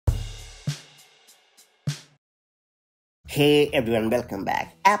Hey everyone, welcome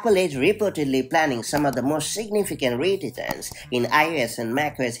back. Apple is reportedly planning some of the most significant redesigns in iOS and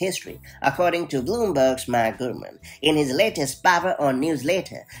macOS history, according to Bloomberg's Mark Gurman. In his latest Power On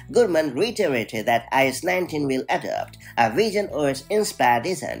newsletter, Gurman reiterated that iOS 19 will adopt a visionOS-inspired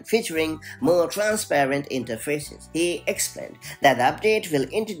design featuring more transparent interfaces. He explained that the update will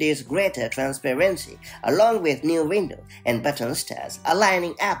introduce greater transparency along with new window and button styles,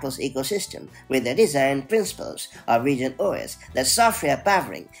 aligning Apple's ecosystem with the design principles of visionOS. The software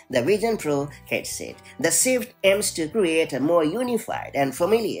powering the Vision Pro headset. The shift aims to create a more unified and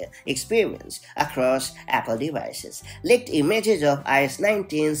familiar experience across Apple devices. Leaked images of iOS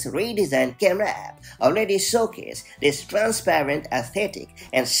 19's redesigned camera app already showcase this transparent aesthetic,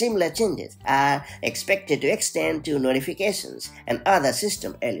 and similar changes are expected to extend to notifications and other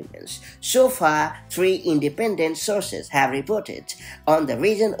system elements. So far, 3 independent sources have reported on the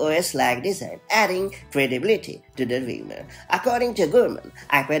visionOS-like design, adding credibility to the rumor. According to Gurman,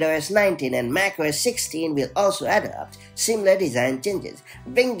 iPadOS 19 and macOS 16 will also adopt similar design changes,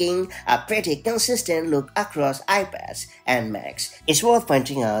 bringing a pretty consistent look across iPads and Macs. It's worth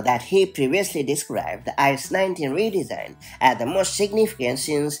pointing out that he previously described the iOS 19 redesign as the most significant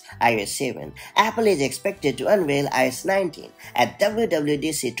since iOS 7. Apple is expected to unveil iOS 19 at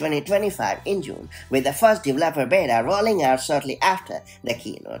WWDC 2025 in June, with the first developer beta rolling out shortly after the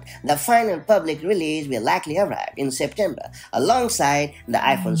keynote. The final public release will likely arrive in September, alongside the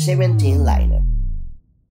iPhone 17 lineup.